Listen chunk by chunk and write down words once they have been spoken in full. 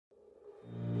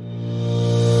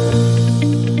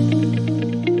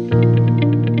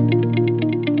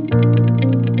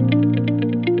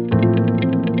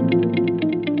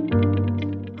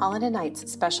Tonight's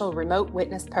special Remote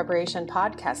Witness Preparation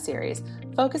podcast series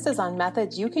focuses on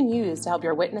methods you can use to help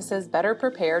your witnesses better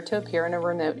prepare to appear in a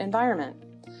remote environment.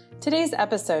 Today's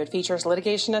episode features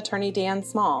litigation attorney Dan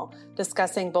Small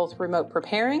discussing both remote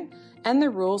preparing and the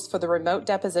rules for the remote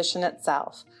deposition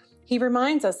itself. He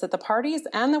reminds us that the parties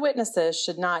and the witnesses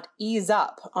should not ease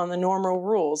up on the normal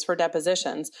rules for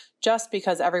depositions just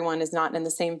because everyone is not in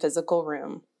the same physical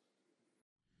room.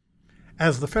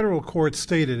 As the federal court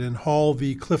stated in Hall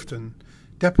v. Clifton,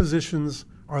 depositions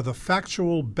are the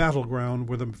factual battleground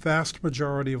where the vast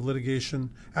majority of litigation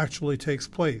actually takes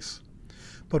place.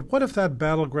 But what if that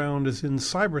battleground is in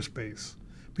cyberspace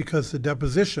because the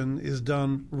deposition is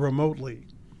done remotely?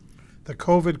 The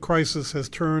COVID crisis has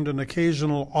turned an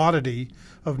occasional oddity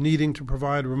of needing to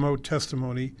provide remote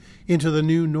testimony into the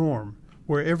new norm,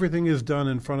 where everything is done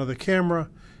in front of the camera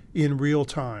in real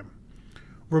time.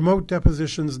 Remote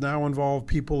depositions now involve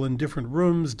people in different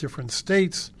rooms, different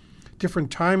states,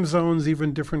 different time zones,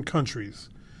 even different countries.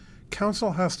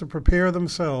 Counsel has to prepare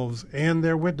themselves and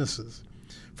their witnesses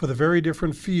for the very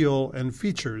different feel and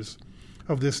features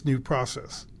of this new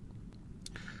process.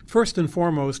 First and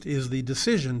foremost is the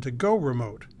decision to go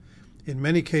remote. In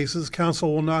many cases,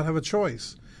 counsel will not have a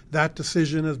choice. That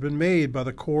decision has been made by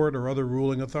the court or other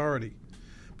ruling authority.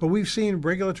 But we've seen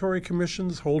regulatory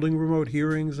commissions holding remote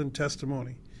hearings and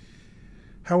testimony.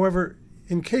 However,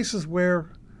 in cases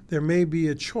where there may be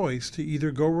a choice to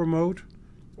either go remote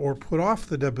or put off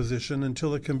the deposition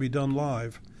until it can be done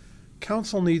live,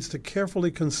 counsel needs to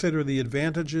carefully consider the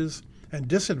advantages and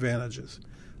disadvantages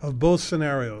of both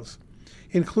scenarios,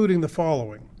 including the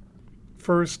following.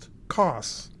 First,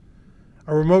 costs.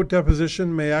 A remote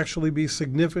deposition may actually be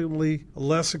significantly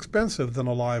less expensive than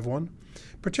a live one,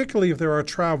 particularly if there are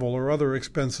travel or other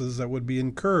expenses that would be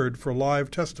incurred for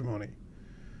live testimony.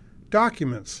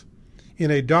 Documents. In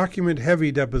a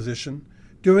document-heavy deposition,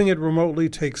 doing it remotely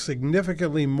takes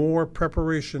significantly more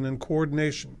preparation and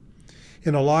coordination.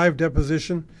 In a live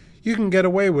deposition, you can get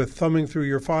away with thumbing through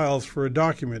your files for a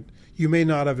document you may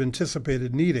not have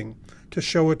anticipated needing to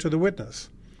show it to the witness.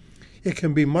 It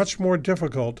can be much more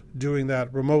difficult doing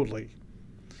that remotely.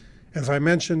 As I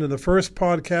mentioned in the first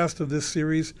podcast of this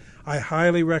series, I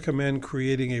highly recommend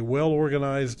creating a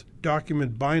well-organized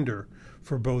document binder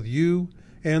for both you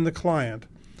and the client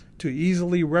to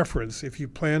easily reference if you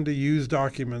plan to use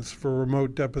documents for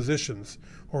remote depositions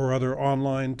or other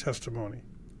online testimony.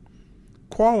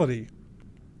 Quality.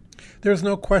 There's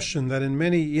no question that in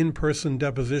many in-person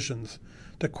depositions,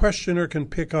 the questioner can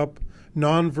pick up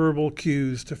nonverbal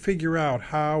cues to figure out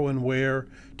how and where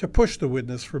to push the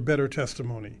witness for better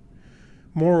testimony.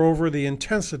 Moreover, the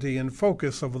intensity and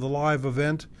focus of the live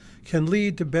event can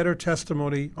lead to better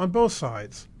testimony on both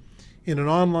sides. In an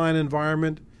online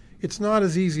environment, it's not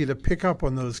as easy to pick up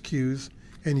on those cues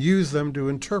and use them to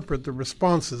interpret the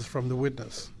responses from the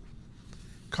witness.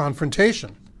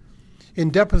 Confrontation. In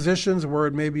depositions where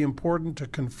it may be important to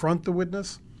confront the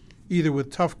witness, either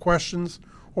with tough questions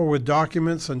or with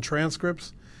documents and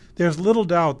transcripts, there's little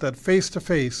doubt that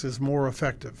face-to-face is more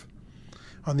effective.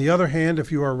 On the other hand,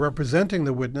 if you are representing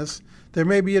the witness, there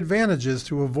may be advantages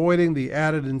to avoiding the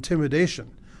added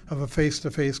intimidation of a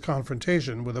face-to-face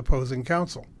confrontation with opposing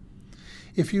counsel.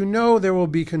 If you know there will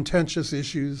be contentious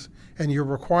issues and you're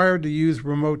required to use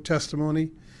remote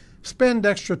testimony, spend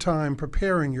extra time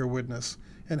preparing your witness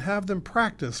and have them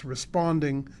practice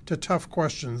responding to tough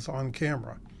questions on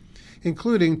camera,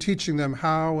 including teaching them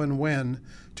how and when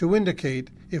to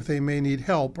indicate if they may need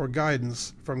help or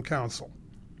guidance from counsel.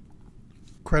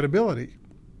 Credibility.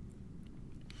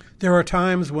 There are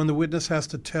times when the witness has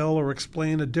to tell or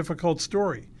explain a difficult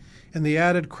story, and the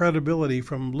added credibility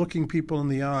from looking people in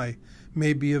the eye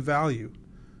may be of value,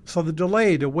 so the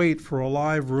delay to wait for a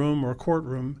live room or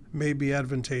courtroom may be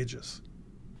advantageous.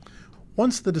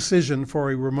 Once the decision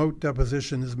for a remote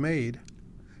deposition is made,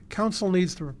 counsel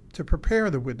needs to prepare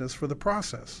the witness for the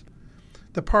process.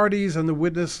 The parties and the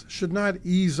witness should not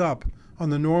ease up on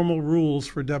the normal rules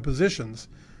for depositions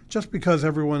just because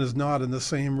everyone is not in the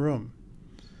same room.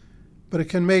 But it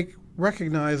can make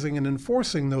recognizing and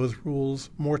enforcing those rules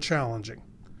more challenging.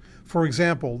 For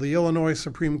example, the Illinois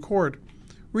Supreme Court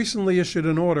recently issued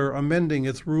an order amending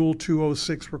its Rule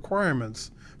 206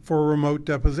 requirements for remote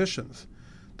depositions.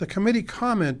 The committee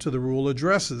comment to the rule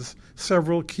addresses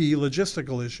several key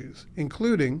logistical issues,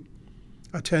 including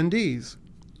attendees.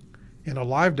 In a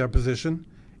live deposition,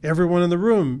 everyone in the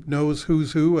room knows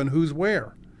who's who and who's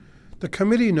where. The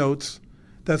committee notes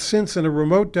that since in a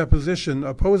remote deposition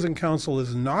opposing counsel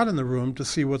is not in the room to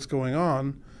see what's going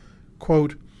on,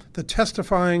 quote, the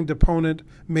testifying deponent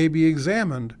may be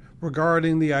examined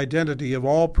regarding the identity of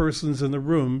all persons in the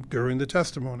room during the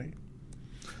testimony.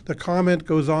 The comment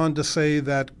goes on to say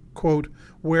that, quote,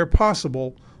 where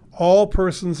possible, all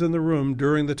persons in the room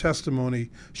during the testimony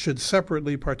should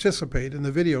separately participate in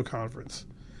the video conference.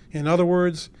 In other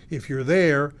words, if you're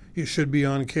there, you should be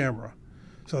on camera,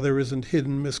 so there isn't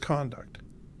hidden misconduct.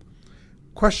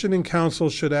 Questioning counsel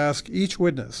should ask each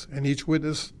witness, and each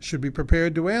witness should be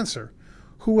prepared to answer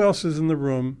who else is in the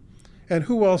room and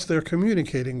who else they're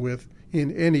communicating with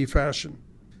in any fashion.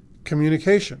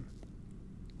 Communication.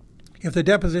 If the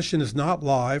deposition is not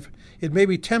live, it may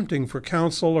be tempting for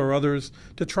counsel or others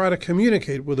to try to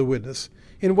communicate with a witness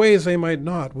in ways they might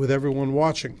not with everyone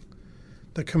watching.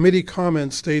 The committee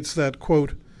comment states that,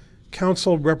 quote,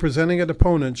 counsel representing a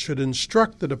deponent should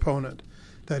instruct the deponent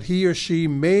that he or she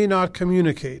may not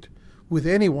communicate with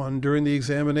anyone during the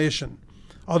examination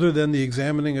other than the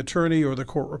examining attorney or the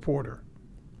court reporter.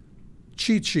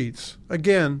 Cheat sheets.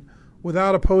 Again,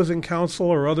 without opposing counsel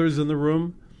or others in the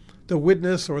room, the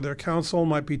witness or their counsel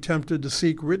might be tempted to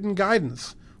seek written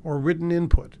guidance or written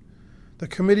input. The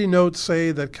committee notes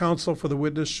say that counsel for the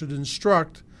witness should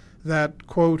instruct that,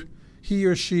 quote, he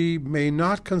or she may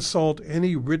not consult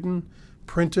any written,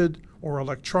 printed, or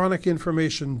electronic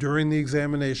information during the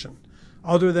examination,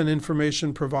 other than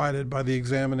information provided by the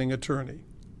examining attorney.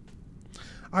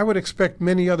 I would expect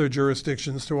many other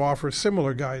jurisdictions to offer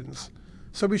similar guidance,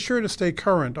 so be sure to stay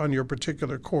current on your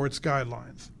particular court's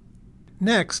guidelines.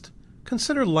 Next,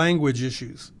 consider language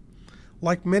issues.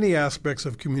 Like many aspects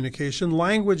of communication,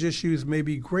 language issues may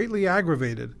be greatly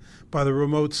aggravated by the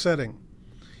remote setting.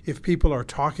 If people are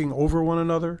talking over one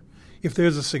another, if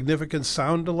there's a significant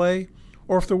sound delay,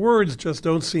 or if the words just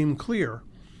don't seem clear,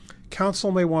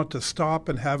 counsel may want to stop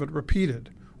and have it repeated,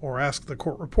 or ask the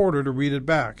court reporter to read it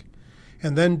back,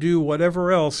 and then do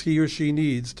whatever else he or she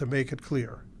needs to make it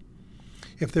clear.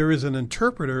 If there is an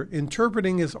interpreter,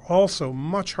 interpreting is also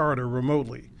much harder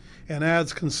remotely and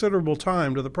adds considerable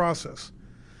time to the process.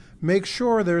 Make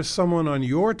sure there's someone on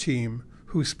your team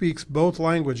who speaks both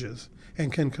languages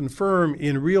and can confirm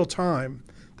in real time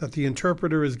that the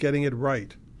interpreter is getting it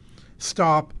right.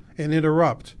 Stop and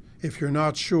interrupt if you're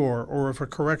not sure or if a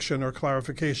correction or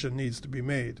clarification needs to be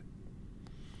made.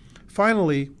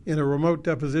 Finally, in a remote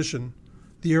deposition,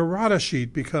 the errata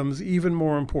sheet becomes even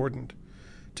more important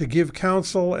to give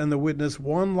counsel and the witness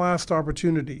one last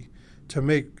opportunity to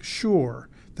make sure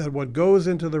that what goes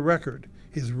into the record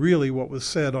is really what was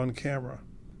said on camera.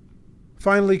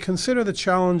 Finally, consider the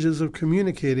challenges of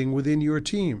communicating within your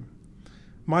team.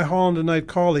 My Holland and Knight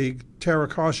colleague, Tara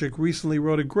Kaushik, recently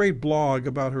wrote a great blog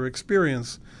about her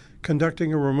experience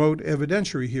conducting a remote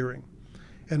evidentiary hearing,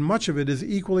 and much of it is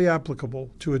equally applicable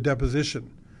to a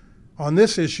deposition. On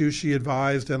this issue, she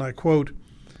advised, and I quote,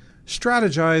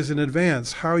 strategize in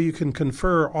advance how you can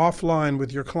confer offline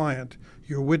with your client,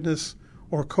 your witness,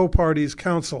 or co-parties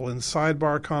counsel in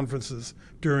sidebar conferences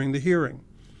during the hearing.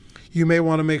 You may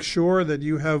want to make sure that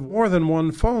you have more than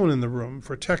one phone in the room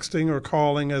for texting or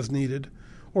calling as needed,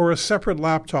 or a separate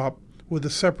laptop with a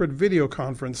separate video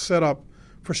conference set up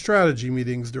for strategy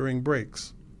meetings during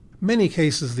breaks. Many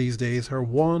cases these days are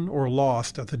won or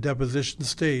lost at the deposition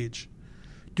stage.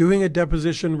 Doing a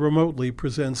deposition remotely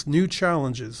presents new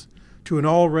challenges to an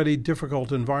already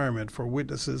difficult environment for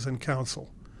witnesses and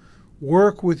counsel.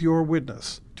 Work with your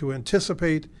witness to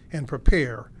anticipate and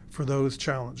prepare for those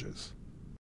challenges.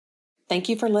 Thank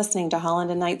you for listening to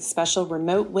Holland & Knight's special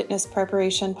Remote Witness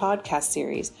Preparation podcast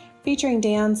series featuring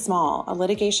Dan Small, a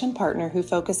litigation partner who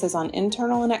focuses on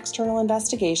internal and external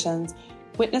investigations,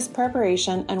 witness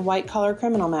preparation, and white-collar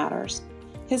criminal matters.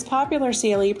 His popular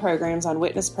CLE programs on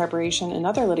witness preparation and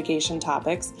other litigation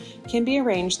topics can be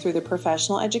arranged through the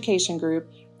Professional Education Group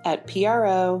at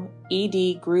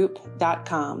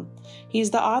proedgroup.com.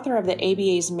 He's the author of the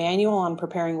ABA's Manual on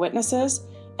Preparing Witnesses,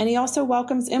 and he also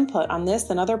welcomes input on this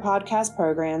and other podcast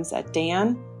programs at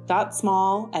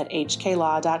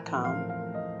dan.small@hklaw.com.